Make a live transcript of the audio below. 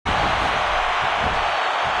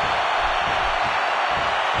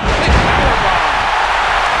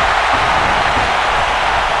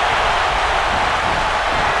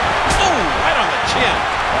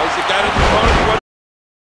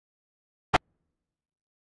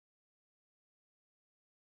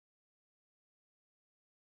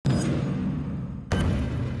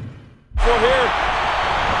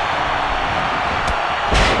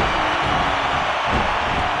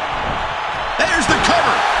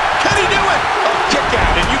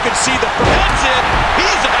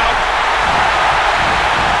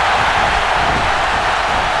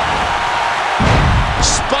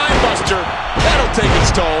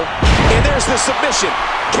the submission.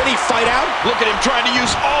 Can he fight out? Look at him trying to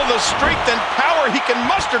use all the strength and power he can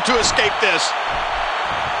muster to escape this.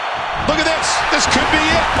 Look at this. This could be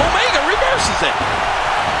it. Omega reverses it.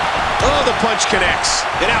 Oh, the punch connects.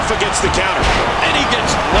 And Alpha gets the counter. And he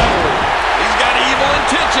gets leveled. He's got evil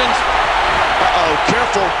intentions. Uh-oh,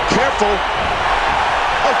 careful, careful.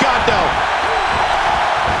 Oh, God, no.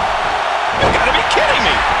 You gotta be kidding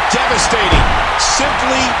me. Devastating.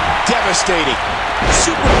 Simply devastating.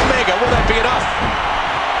 Super Omega, will that be enough?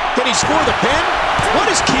 Can he score the pin? What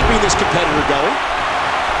is keeping this competitor going?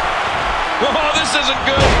 Oh, this isn't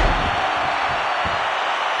good.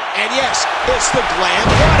 And yes, it's the glam.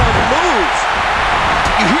 What a move.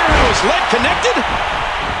 You hear how his leg connected?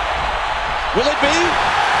 Will it be?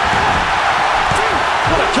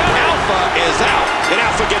 What a count. Alpha is out. And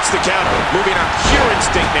Alpha gets the counter. Moving on pure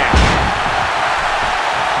instinct now.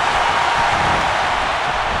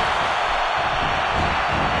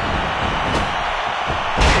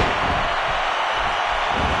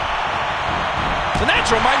 The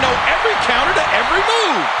Natural might know every counter to every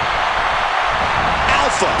move.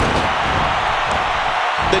 Alpha.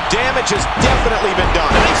 The damage has definitely been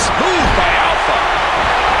done. Nice move by Alpha.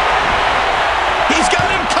 He's got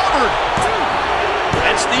him covered.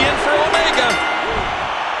 That's the end for Omega.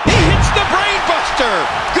 He hits the brain buster.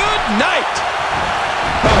 Good night.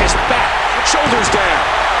 Oh, his back. Shoulders down.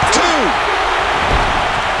 2.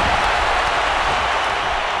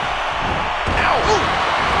 Ow. Ooh.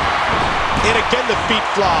 And again the feet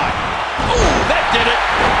fly. Ooh, that did it.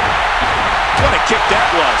 What a kick that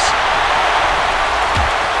was.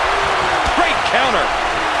 Great counter.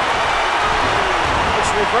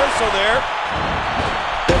 It's reversal there.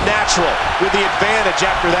 The Natural with the advantage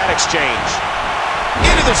after that exchange.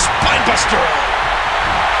 Into the spine buster.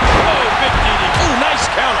 Oh, big DDT. Ooh, nice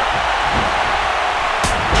counter.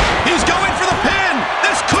 He's going for the pin.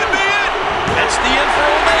 This could be it. That's the end for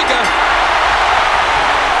Omega.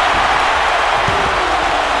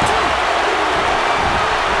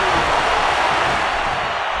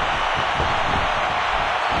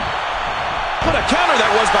 What a counter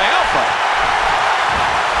that was by Alpha.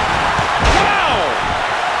 Wow!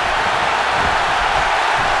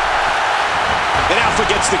 And Alpha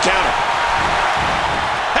gets the counter.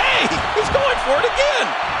 Hey, he's going for it again.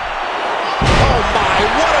 Oh my,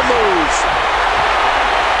 what a move.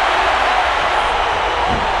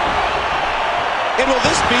 And will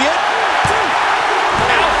this be it?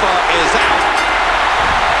 Alpha is out.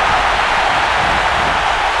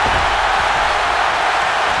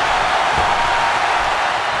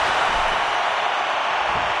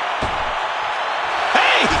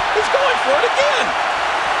 He's going for it again.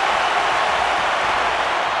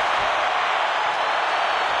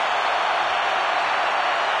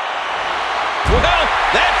 Well,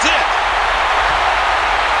 that's it.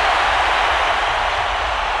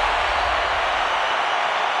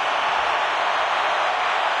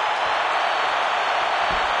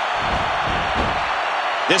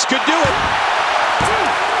 This could do it.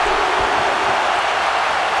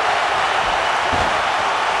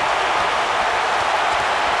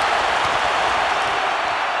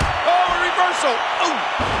 Oh.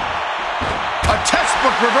 A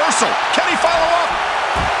textbook reversal. Can he follow up?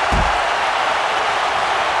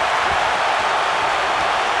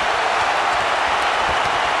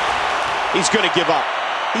 He's going to give up.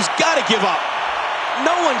 He's got to give up.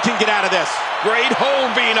 No one can get out of this. Great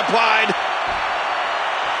hold being applied.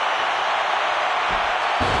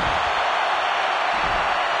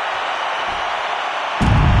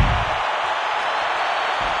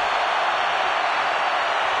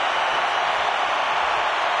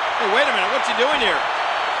 Hey, wait a minute, what's he doing here?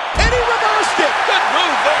 And he reversed it! Good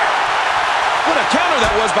move there. What a counter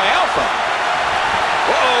that was by Alpha.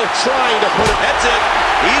 Uh-oh. Trying to put it. That's it.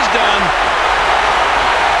 He's done.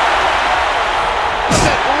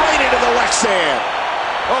 Set right into the left sand.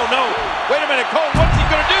 Oh, no. Wait a minute, Cole, what's he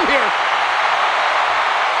going to do here?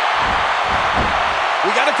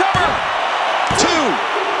 We got to cover.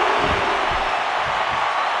 2.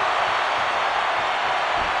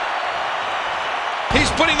 He's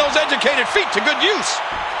putting those educated feet to good use.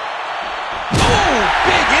 Oh,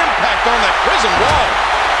 big impact on that prison wall.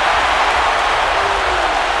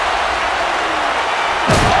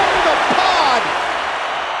 Oh, the pod!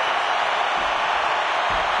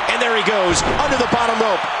 And there he goes, under the bottom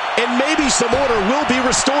rope. And maybe some order will be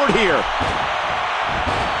restored here.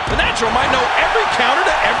 The Natural might know every counter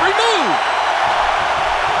to every move.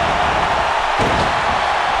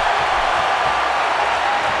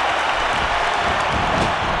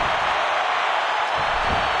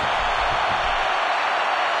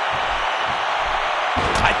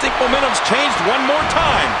 I think momentum's changed one more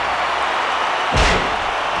time.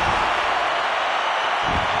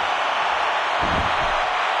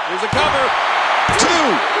 There's a cover. 2.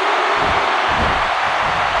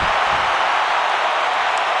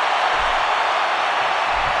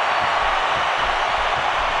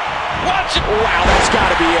 Watch it. Wow, that's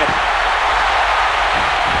got to be it.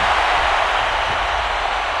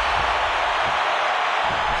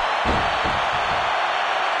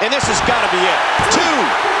 And this has got to be it. 2, 3.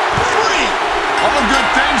 All good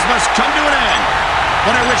things must come to an end.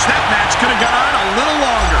 But I wish that match could have gone on a little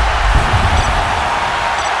longer.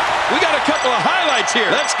 We got a couple of highlights here.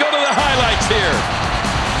 Let's go to the highlights here.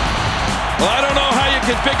 Well, I don't know how you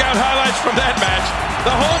can pick out highlights from that match.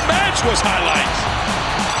 The whole match was highlights.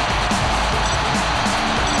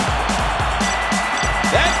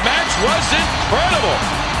 That match was incredible.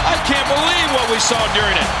 I can't believe what we saw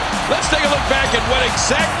during it. Let's take a look back at what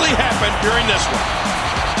exactly happened during this one.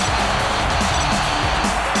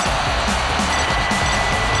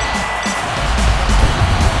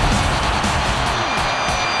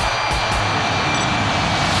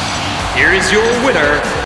 Here is your winner,